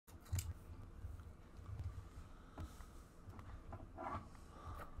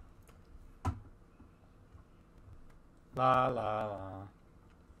La la la.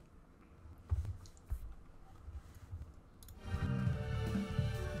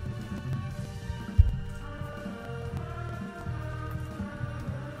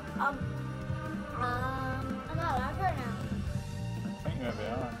 I'm not live right now. I think maybe I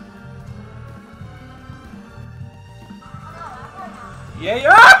am. I'm not live right now. Yeah, you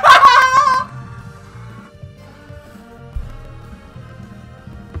are!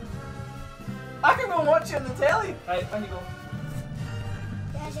 I can go and watch it on the telly. Right, on you go.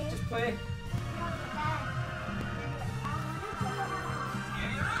 Yeah, dude. Just play.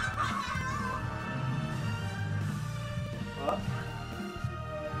 What?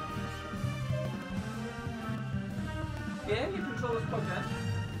 Yeah, your controller's plugged in.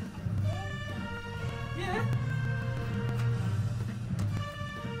 Yeah.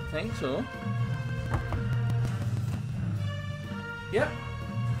 Think so. Yep.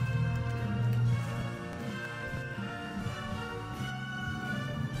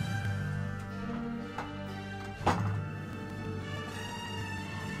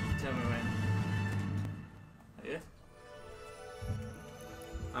 Tell me when. Yeah.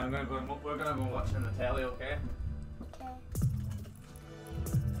 We're gonna go watch it on the telly, okay? Okay.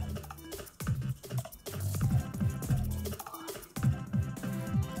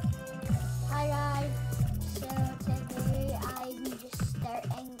 Hi guys, so today I'm just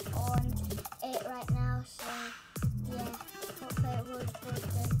starting on it right now, so yeah, hopefully it will go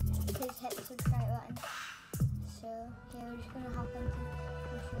good. Please hit the subscribe button. So yeah, we're just gonna hop into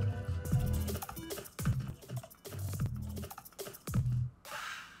the show guys.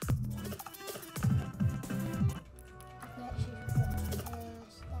 Yeah, she's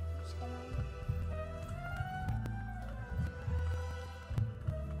stop skimming.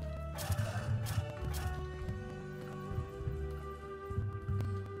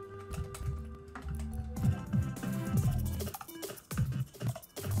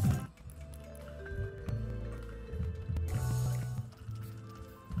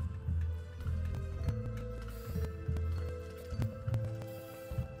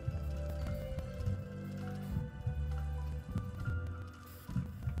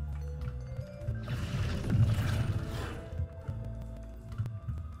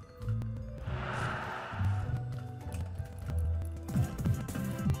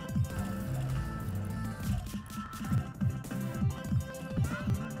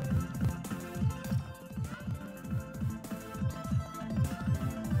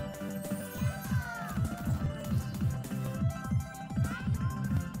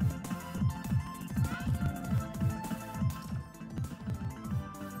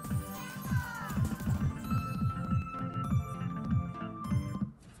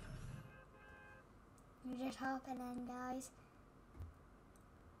 We're just hopping in, guys.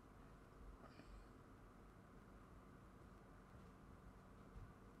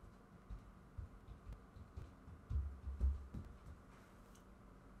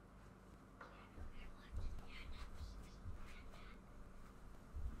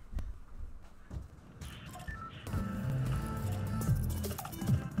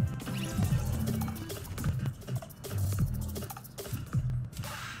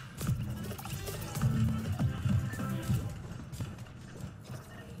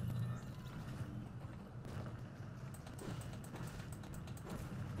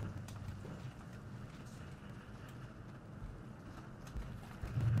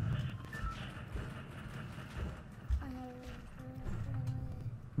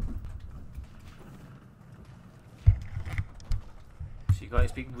 So you gotta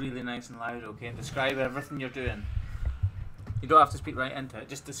speak really nice and loud, okay? And describe everything you're doing. You don't have to speak right into it.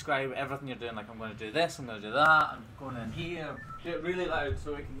 Just describe everything you're doing. Like, I'm going to do this, I'm going to do that, I'm going in here. Do it really loud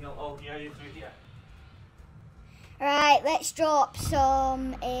so we can all hear you through here. Right, let's drop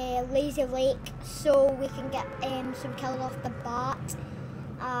some Lazy Lake so we can get some kills off the bat,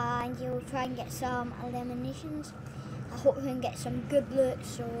 and you'll try and get some eliminations. I hope we can get some good loot,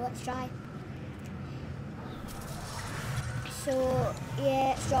 so let's try. So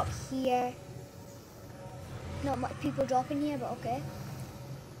yeah, let's drop here. Not much people dropping here, but okay.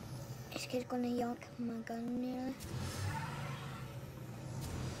 This kid's gonna yonk my gun nearly.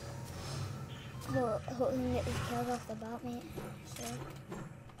 Well, I hope we can get these kills off the bat, mate. So,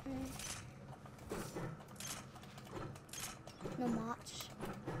 no match.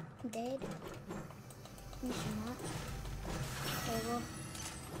 I'm dead. Need some match. There we go.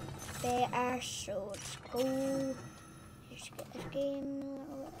 Better, so let's go. Just get this game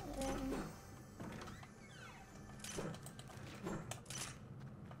a little bit better.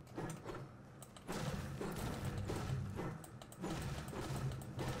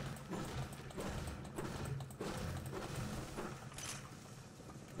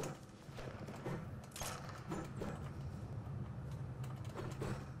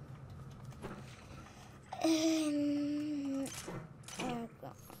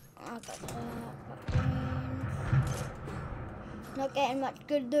 Not getting much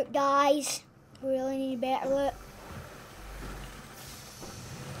good loot, guys. We really need better loot.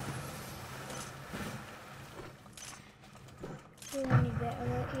 Really need better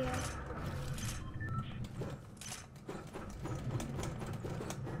loot here.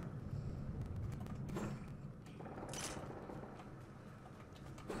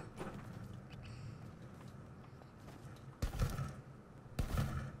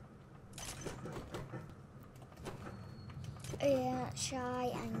 Yeah, let's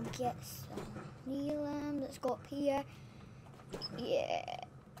try and get some Neelam. Let's go up here. Yes.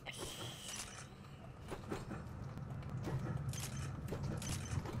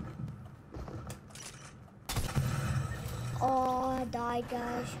 Oh, I died,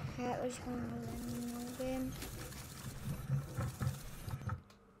 guys. That was going to win the game.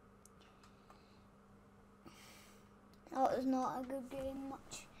 That was not a good game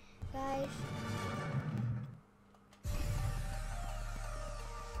much, guys.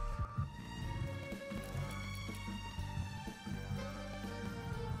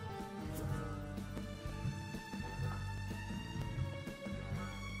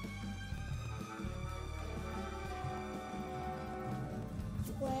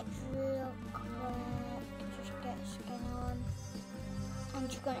 Let's look quick, just get a skin on. I'm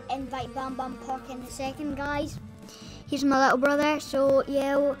just going to invite Bam Bam Pork in a second, guys. He's my little brother, so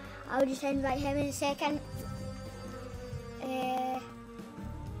yeah, I'll just invite him in a second.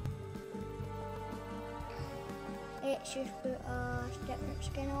 Let's just put a different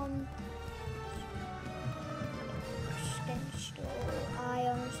skin on. Skin store. I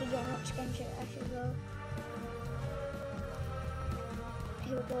honestly don't know what skin I should go.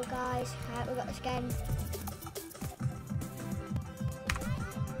 Here we go, guys. Alright, we got the skin.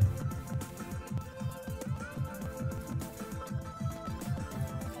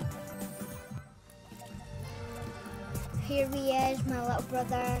 Here he is, my little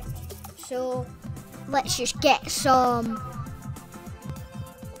brother. So let's just get some.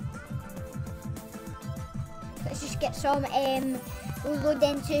 We'll load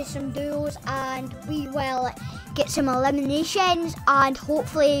into some duos and we will get some eliminations and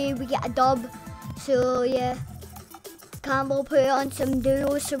hopefully we get a dub. So yeah, Campbell put on some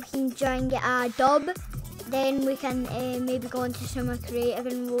duos so we can try and get a dub. Then we can maybe go into some creative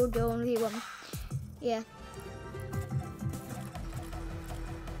and we'll do only one. Yeah.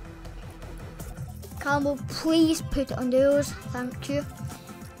 Campbell, please put it on duos. Thank you.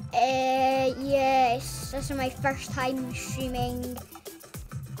 Yes, this is my first time streaming,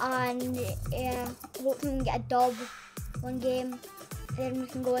 and yeah, hopefully we can get a dub one game. Then we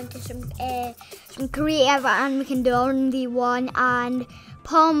can go into some creative, and we can do only one and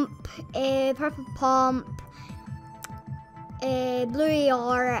pump, purple pump, blue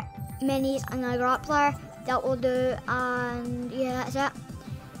AR, minis, and a grappler. That will do, and yeah, that's it.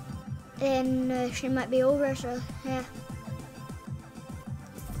 Then the stream might be over, so yeah.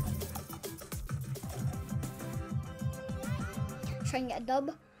 Try and get a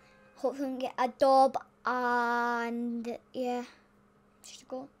dub. Hopefully we can get a dub, and yeah, just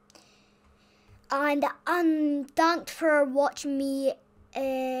go. And thanks for watching me,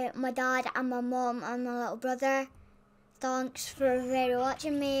 my dad and my mom and my little brother. Thanks for very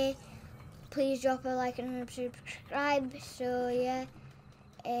watching me. Please drop a like and subscribe. So yeah.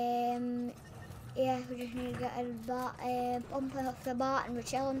 Yeah, we just need to get a bump off the bat and we're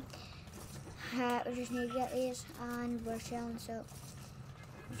chilling. We just need to get these and we're chilling, so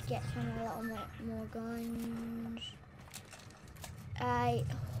let's get some a little bit more guns.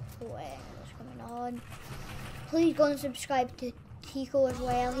 What's going on? Please go and subscribe to Tico as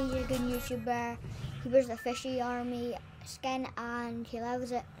well. He's a good YouTuber. He wears the Fishy Army skin and he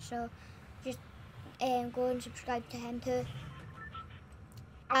loves it, so just go and subscribe to him too.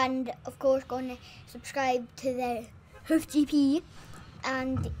 And of course, go and subscribe to the Hoof GP.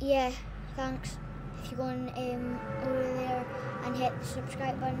 And yeah, thanks. If you go on over there and hit the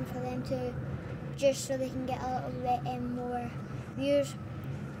subscribe button for them too, just so they can get a little bit more views.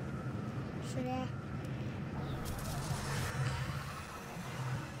 So yeah.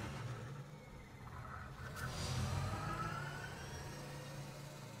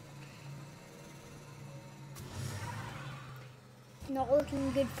 Not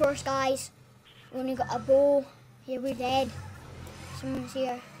looking good for us, guys. We only got a bow. Here we're dead. Someone's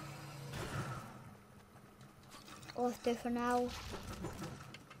here. I'll have to for now.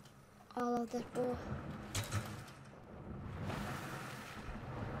 I love this bow.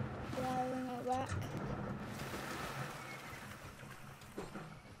 Yeah, we're not back.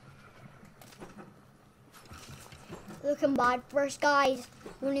 Looking bad for us, guys.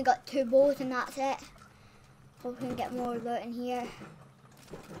 We only got 2 bows and that's it. Hope we can get more loot in here.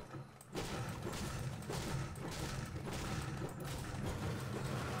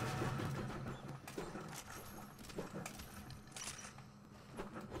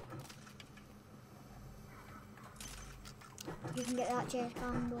 You can get that chest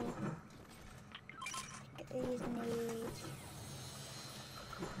combo. Get these nades.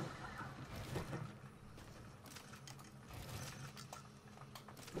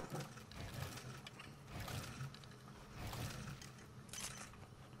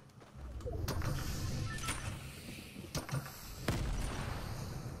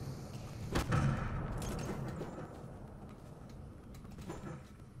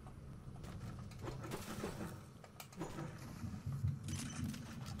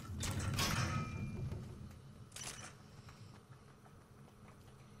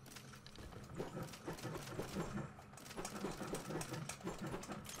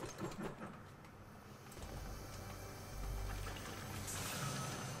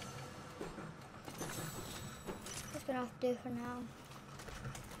 That's gonna have to do for now.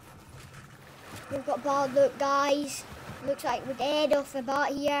 We've got bad loot, guys. Looks like we're dead off the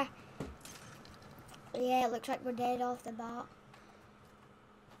bat here. Yeah, it looks like we're dead off the bat.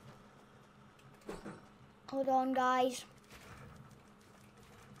 Hold on, guys.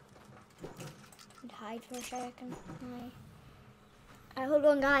 Hide for a second. Alright, hold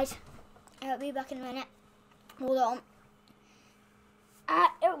on, guys. I'll be back in a minute. Hold on.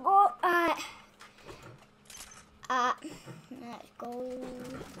 There we go. Let's go.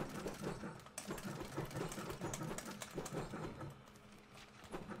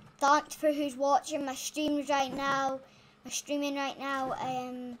 Thanks for who's watching my streams right now. My streaming right now.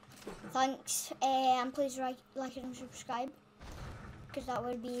 Thanks. And please like and subscribe, because that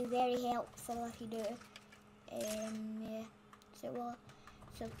would be very helpful if you do. Yeah.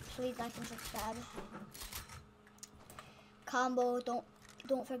 So please like and subscribe. Combo,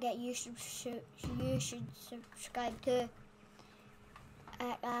 don't forget you should subscribe too.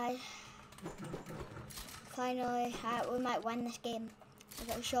 Guys. Finally, we might win this game. I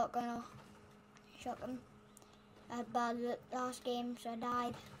got a shotgun. I had bad loot last game, so I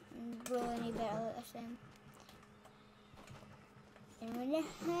died. Really need better loot this time. Anyone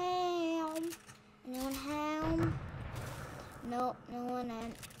home? Anyone home? No, no one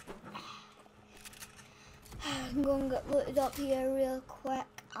in. I'm going to get looted up here real quick,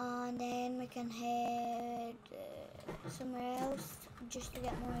 and then we can head somewhere else just to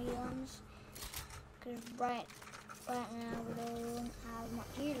get more healings. Because right now we don't have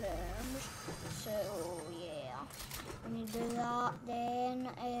much healings, so yeah, we need to do that. Then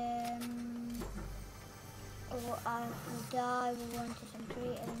if we die, we want to some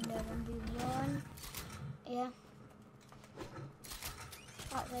creative and then 1v1. Yeah,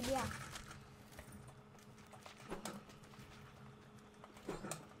 that's it. Yeah.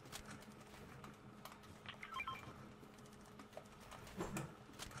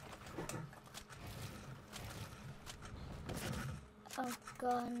 Oh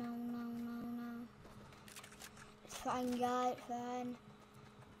god, no. It's fine, guys, fine.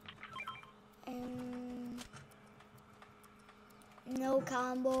 No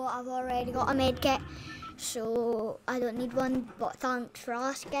combo, I've already got a med kit, so I don't need one, but thanks for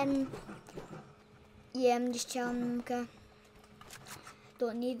asking. Yeah, I'm just chilling, okay.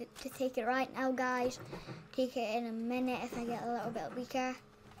 Don't need to take it right now, guys. Take it in a minute if I get a little bit weaker.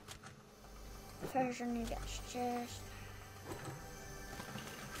 First I need to get chest.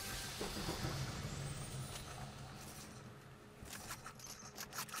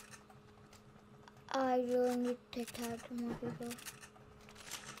 I really need to tag to more people.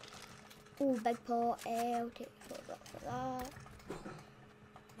 Ooh, big pot. I'll take a photo for that.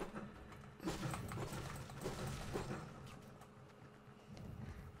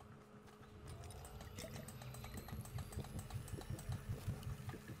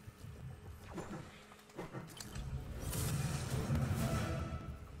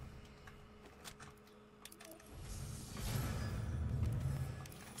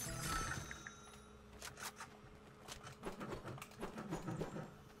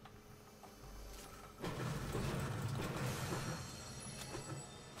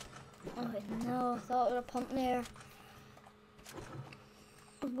 No, I thought there was a pump there.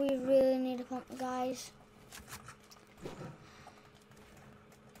 We really need a pump, guys.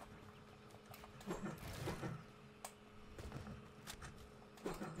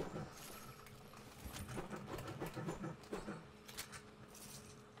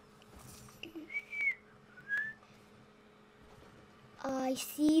 I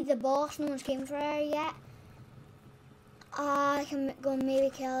see the boss, no one's came for her yet. I can go and maybe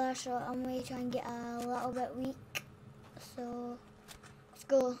kill her, so I'm going to try and get a little bit weak. So, let's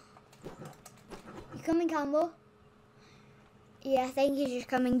go. You coming, Campbell? Yeah, I think he's just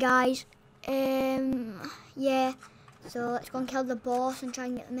coming, guys. Yeah. So, let's go and kill the boss and try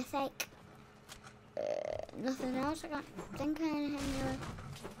and get the mythic. Nothing else, I can't think of anything really.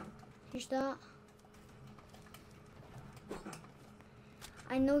 Who's that?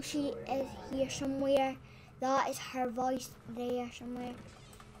 I know she is here somewhere. That is her voice there somewhere.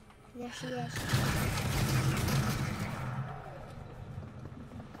 There she is.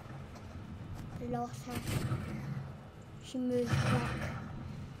 Lost her. She moved quick.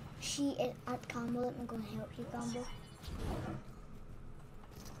 She is at Campbell. Let me go and help you, Campbell.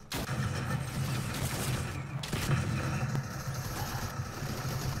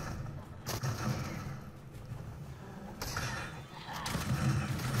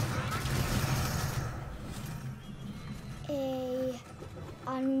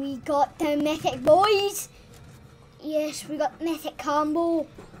 And we got the mythic, boys. Yes, we got mythic combo.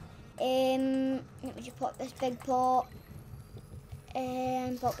 Let me just pop this big pot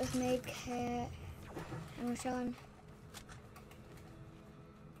and pop this mid kit. And we're showing.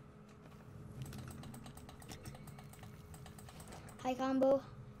 Hi, combo.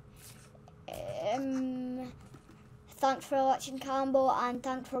 Thanks for watching, combo, and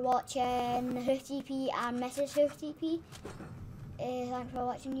thanks for watching Hoof TP and Mrs. Hoof TP. Thanks for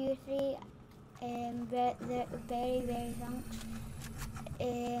watching, you three. Very, very thanks.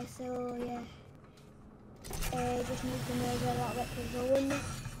 So yeah, just need to move a little bit to zone,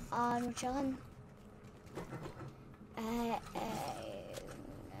 and we're chilling. No.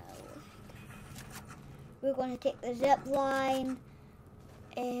 We're going to take the zip line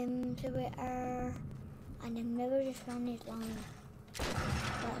to where, and then maybe just run this line. That's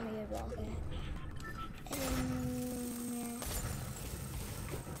a weird rocket.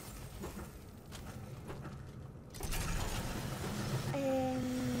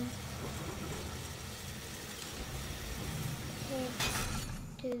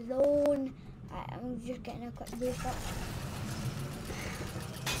 To zone. I'm just getting a quick boost up.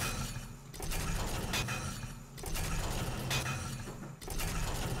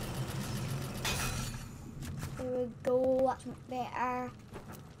 There we go, that's much better.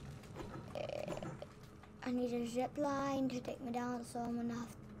 I need a zip line to take me down, so I'm gonna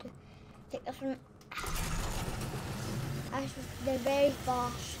have to take this one. They're very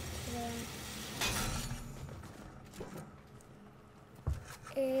fast.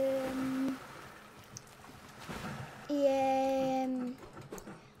 Yeah,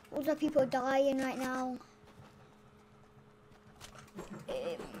 loads of people dying right now.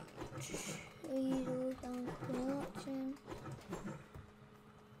 Please don't watching.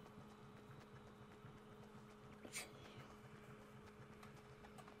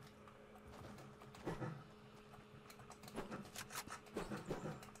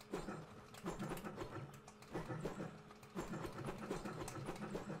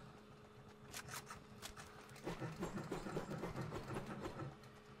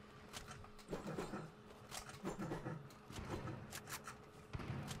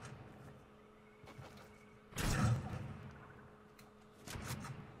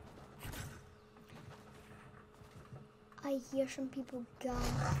 I hear some people go.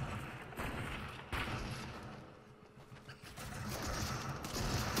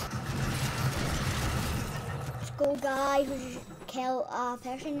 Let's go, guys. We just kill a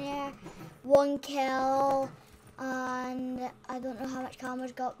person there. 1 kill. And I don't know how much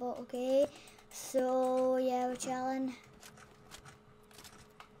Cameron's got, but okay. So, yeah, we're chilling.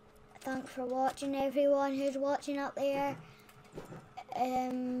 Thanks for watching, everyone who's watching up there.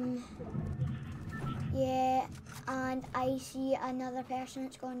 Yeah, and I see another person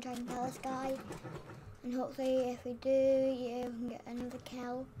that's going to try and kill this guy. And hopefully if we do, yeah, we can get another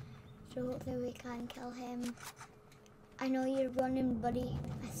kill. So hopefully we can kill him. I know you're running, buddy.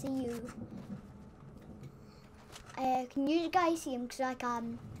 I see you. Can you guys see him? Because I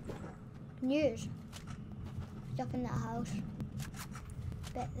can. Can you? He's up in that house.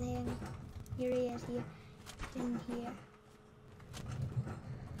 But then, here he is here. In here.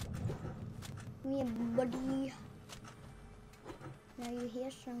 Me, buddy. Now you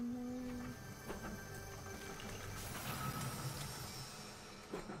hear someone.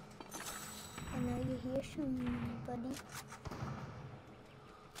 I know you hear somebody.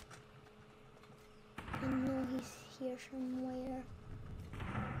 I know he's here somewhere.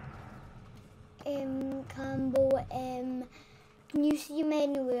 Combo, can you see him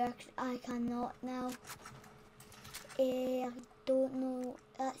anywhere? I cannot now. I don't know.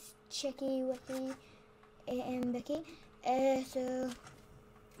 That's Chicky, Wiki, Vicky. So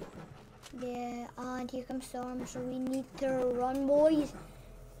yeah, and here comes Storm, so we need to run, boys.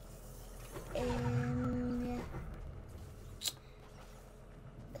 Yeah.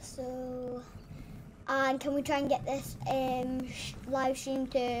 So, and can we try and get this live stream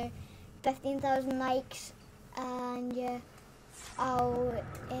to 15,000 likes? And yeah, I'll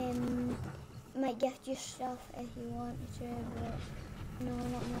might gift you stuff if you want to, but no,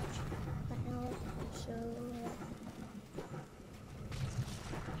 not much right now. So yeah.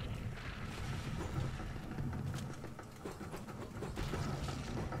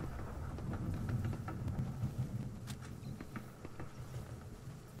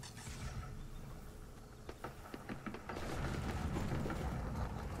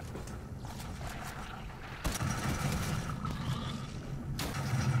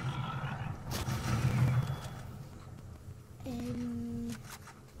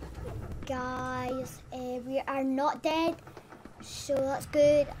 Guys, we are not dead, so that's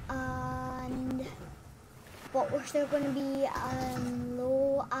good, and but we're still going to be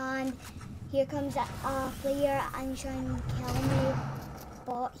low, and here comes a player and he's trying to kill me,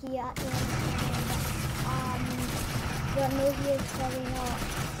 but he actually don't know, he is probably not.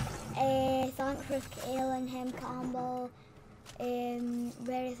 Thanks for killing him, Campbell.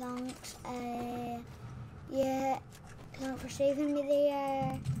 Very thanks. Yeah, thanks for saving me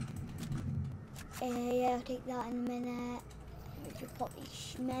there. Yeah, I'll take that in a minute. We can pop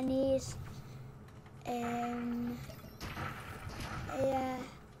these minis. Yeah,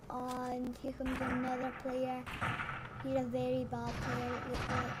 and here comes another player. He's a very bad player, it looks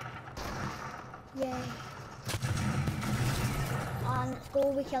like. Yeah. And let's go,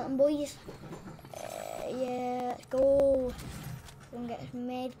 we kill him, boys. Yeah, let's go. We're gonna get his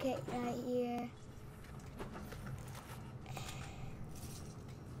med kit right here.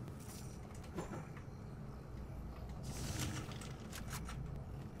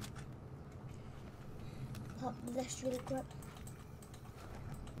 Pop this really quick.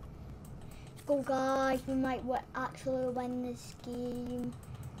 Let's go, guys. We might actually win this game.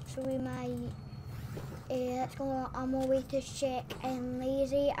 So we might. Let's go. I'm on my way to check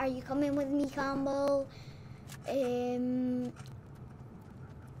Lazy. Are you coming with me, Campbell?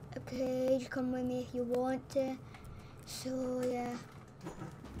 Okay, just come with me if you want to. So yeah.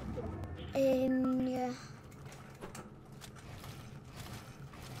 Yeah.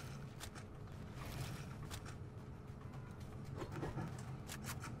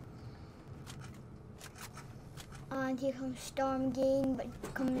 And here comes Storm again, but it's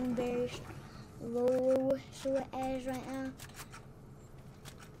coming very low, so it is right now.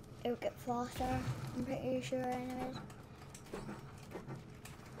 It'll get faster, I'm pretty sure anyways.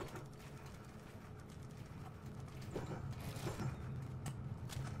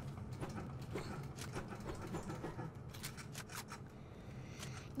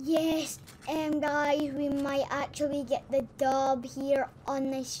 Yes, guys, we might actually get the dub here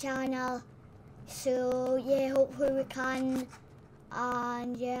on this channel. So yeah, hopefully we can,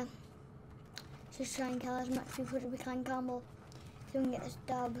 and yeah, just try and kill as much people as we can, Campbell, so we can get this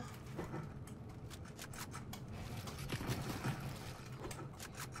dub.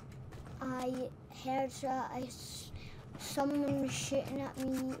 I heard someone was shooting at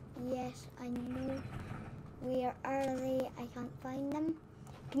me. Yes, I know. Where are they? I can't find them.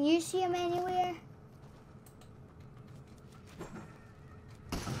 Can you see them anywhere?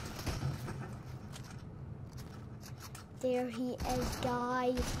 There he is,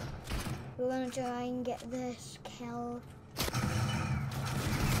 guys. We're gonna try and get this kill.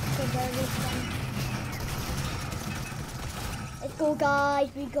 Let's go, guys.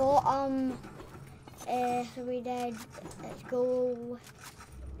 We got so we did. Let's go.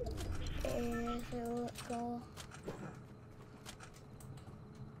 So let's go.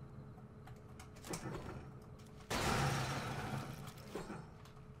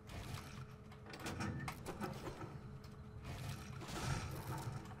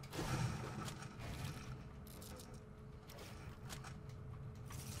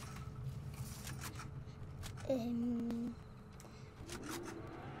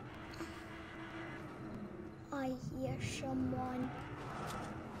 I hear someone,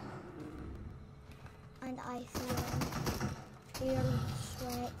 and I feel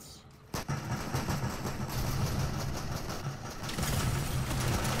sweats.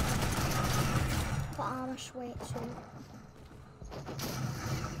 But I'm a sweatsuit.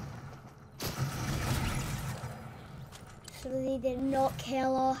 So they did not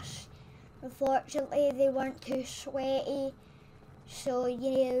kill us. Unfortunately, they weren't too sweaty. So,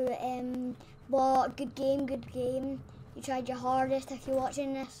 you know, but good game, good game. You tried your hardest if you're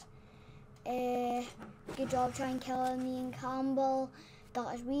watching this. Good job trying killing me and Campbell.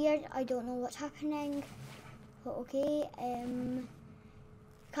 That is weird. I don't know what's happening. But okay.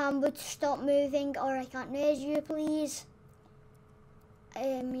 Campbell, stop moving or I can't raise you, please.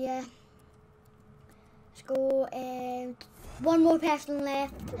 Yeah. Let's go. One more person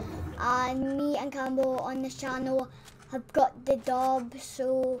left, and me and Campbell on this channel have got the dub.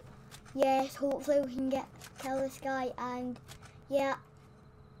 So yes, hopefully we can kill this guy, and yeah,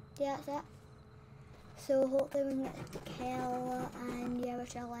 that's it. So hopefully we can get the kill, and yeah, we're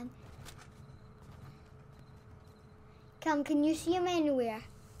chilling. Cam, can you see him anywhere?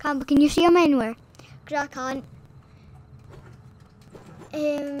 Cam, can you see him anywhere? Because I can't.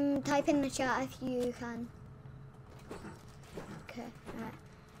 Type in the chat if you can. Okay, right.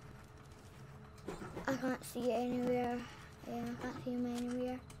 I can't see it anywhere. I can't see him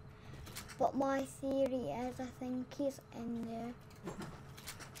anywhere. But my theory is I think he's in there.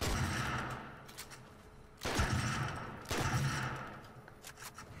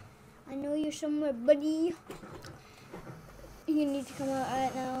 I know you're somewhere, buddy. You need to come out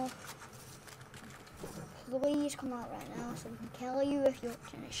right now. Please come out right now so we can kill you if you're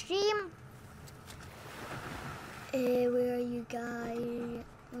watching a stream. Where are you guys?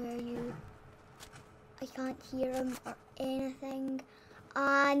 Where are you? I can't hear him or anything.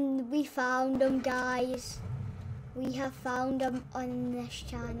 And we found him, guys. We have found him on this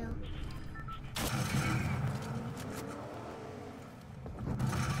channel.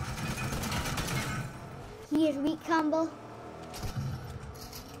 He is weak, Campbell.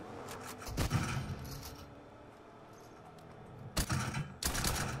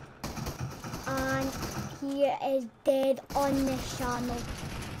 And he is dead on this channel.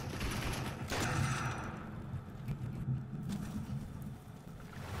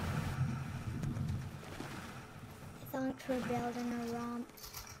 Thanks for building a ramp.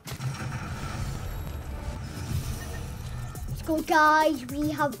 Let's go, guys. We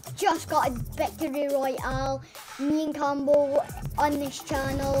have just got a victory royale. Me and Campbell on this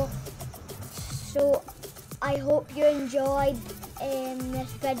channel. So I hope you enjoyed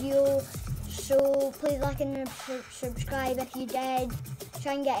this video. So please like and subscribe if you did.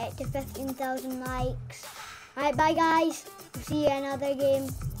 Try and get it to 15,000 likes. Alright, bye guys. We'll see you in another game.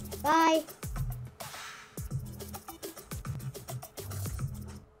 Bye.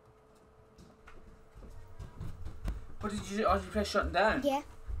 What did you do? Oh, did you press shutting down? Yeah.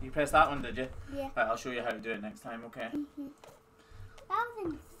 You pressed that one, did you? Yeah. Right, I'll show you how to do it next time, okay? That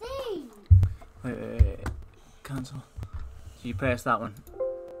was insane. Wait. Cancel. So you press that one.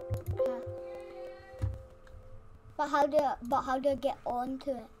 But how do I get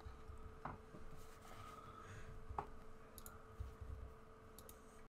onto it?